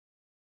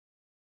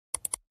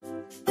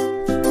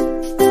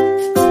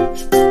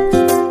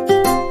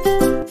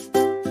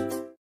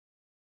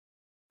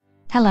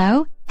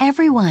Hello,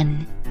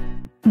 everyone.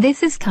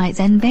 This is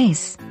KAIZEN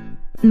Base.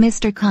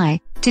 Mr. Kai,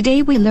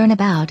 today we learn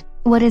about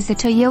what is the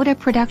Toyota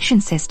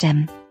production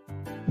system.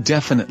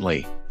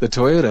 Definitely, the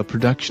Toyota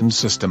production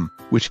system,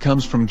 which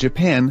comes from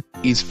Japan,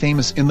 is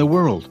famous in the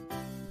world.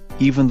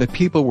 Even the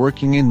people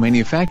working in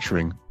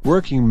manufacturing,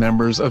 working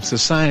members of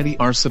society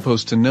are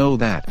supposed to know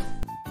that.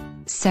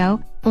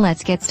 So,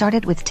 let's get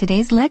started with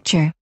today's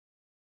lecture.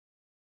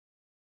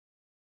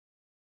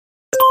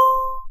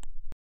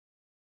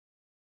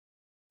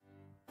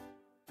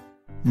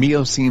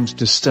 Mio seems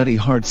to study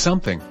hard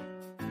something.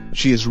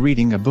 She is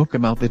reading a book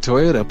about the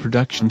Toyota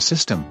production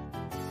system.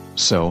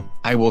 So,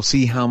 I will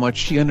see how much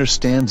she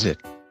understands it.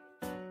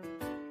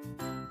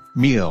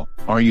 Mio,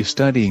 are you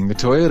studying the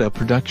Toyota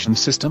production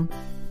system?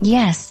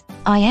 Yes,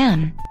 I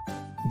am.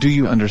 Do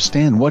you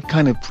understand what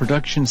kind of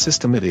production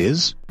system it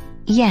is?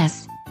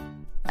 Yes.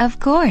 Of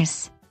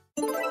course.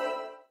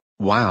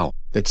 Wow,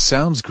 that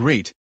sounds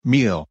great,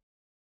 Mio.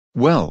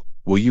 Well,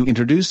 will you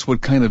introduce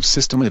what kind of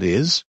system it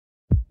is?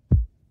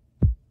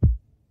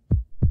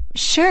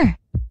 Sure.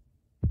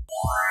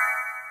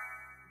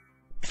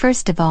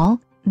 First of all,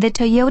 the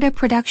Toyota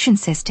production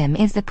system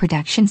is the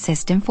production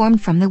system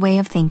formed from the way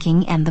of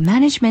thinking and the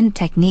management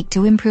technique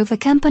to improve a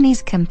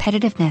company's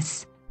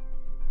competitiveness.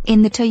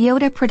 In the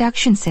Toyota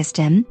production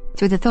system,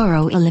 through the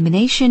thorough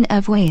elimination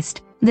of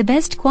waste, the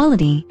best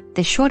quality,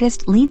 the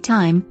shortest lead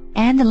time,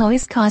 and the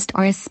lowest cost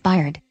are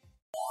aspired.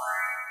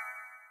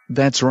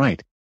 That's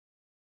right.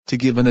 To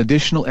give an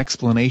additional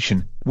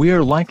explanation, we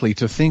are likely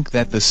to think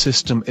that the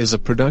system is a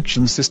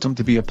production system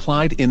to be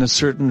applied in a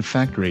certain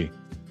factory.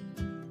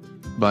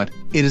 But,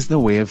 it is the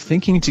way of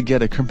thinking to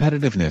get a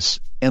competitiveness,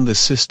 and the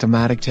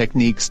systematic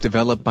techniques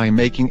developed by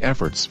making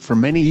efforts for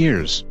many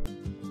years.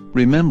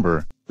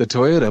 Remember, the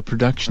Toyota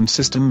production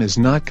system is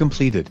not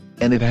completed,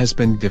 and it has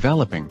been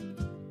developing.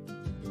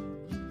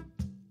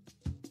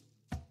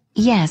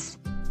 Yes.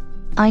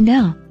 I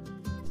know.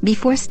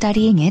 Before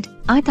studying it,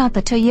 I thought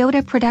the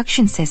Toyota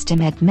production system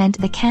had meant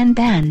the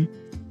Kanban.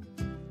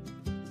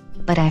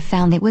 But I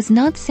found it was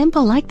not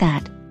simple like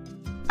that.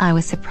 I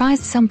was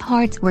surprised some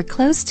parts were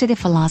close to the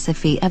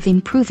philosophy of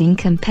improving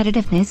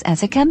competitiveness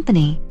as a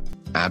company.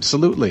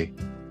 Absolutely.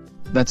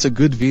 That's a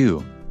good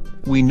view.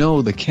 We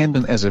know the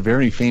Kanban as a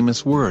very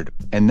famous word,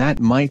 and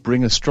that might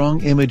bring a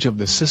strong image of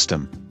the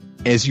system.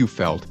 As you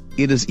felt,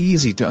 it is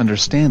easy to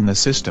understand the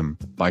system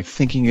by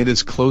thinking it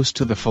is close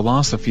to the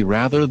philosophy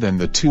rather than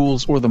the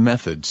tools or the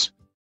methods.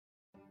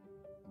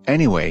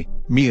 Anyway,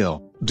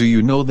 Mio, do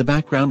you know the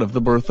background of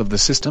the birth of the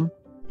system?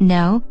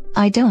 No,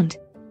 I don't.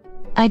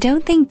 I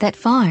don't think that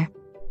far.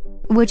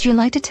 Would you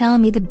like to tell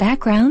me the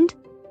background?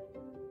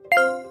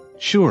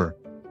 Sure.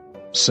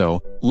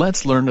 So,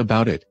 let's learn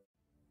about it.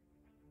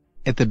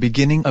 At the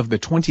beginning of the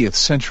 20th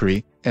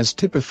century, as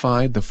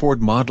typified the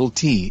Ford Model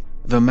T,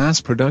 the mass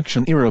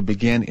production era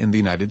began in the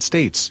United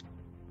States.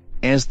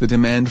 As the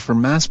demand for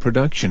mass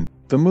production,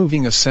 the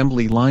moving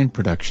assembly line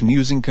production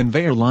using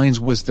conveyor lines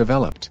was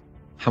developed.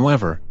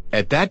 However,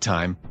 at that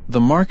time,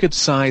 the market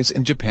size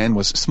in Japan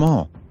was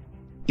small.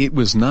 It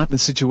was not the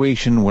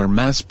situation where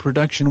mass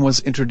production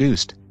was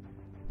introduced.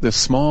 The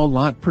small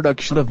lot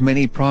production of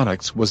many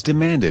products was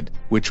demanded,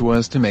 which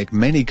was to make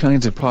many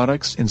kinds of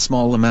products in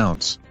small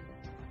amounts.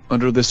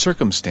 Under the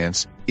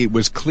circumstance, it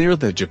was clear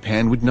that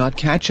Japan would not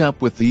catch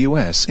up with the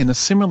US in a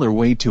similar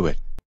way to it.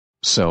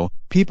 So,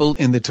 people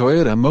in the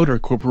Toyota Motor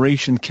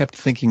Corporation kept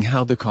thinking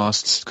how the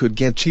costs could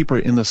get cheaper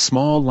in the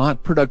small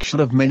lot production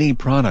of many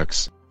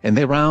products, and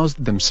they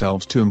roused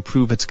themselves to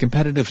improve its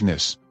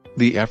competitiveness.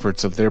 The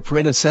efforts of their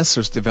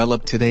predecessors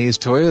developed today's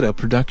Toyota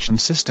production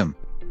system.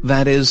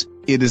 That is,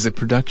 it is a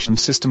production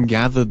system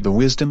gathered the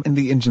wisdom and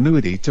the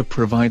ingenuity to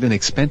provide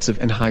inexpensive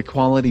and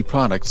high-quality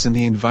products in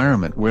the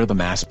environment where the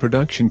mass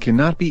production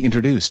cannot be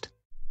introduced.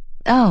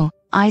 Oh,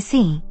 I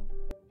see.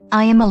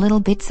 I am a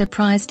little bit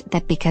surprised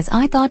that because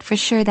I thought for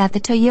sure that the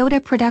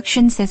Toyota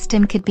production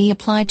system could be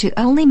applied to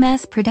only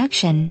mass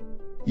production.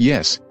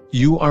 Yes,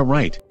 you are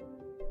right.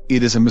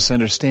 It is a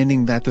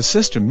misunderstanding that the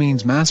system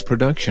means mass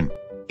production.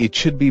 It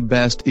should be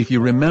best if you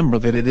remember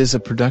that it is a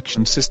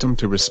production system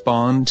to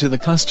respond to the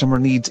customer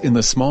needs in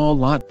the small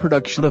lot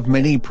production of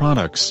many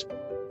products.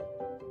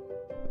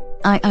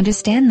 I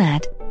understand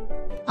that.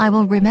 I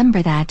will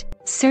remember that,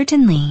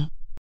 certainly.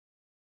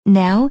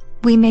 Now,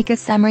 we make a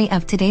summary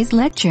of today's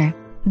lecture.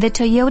 The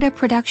Toyota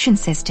production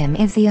system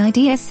is the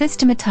idea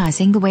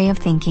systematizing the way of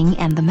thinking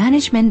and the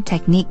management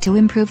technique to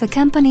improve a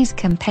company's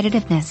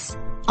competitiveness.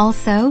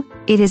 Also,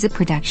 it is a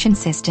production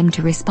system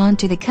to respond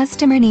to the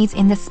customer needs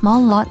in the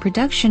small lot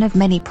production of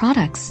many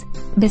products.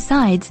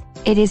 Besides,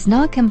 it is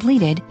not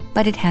completed,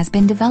 but it has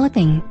been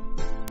developing.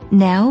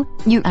 Now,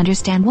 you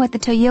understand what the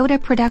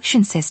Toyota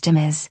production system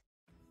is.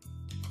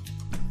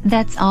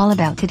 That's all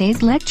about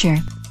today's lecture.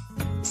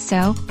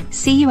 So,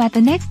 see you at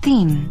the next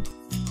theme.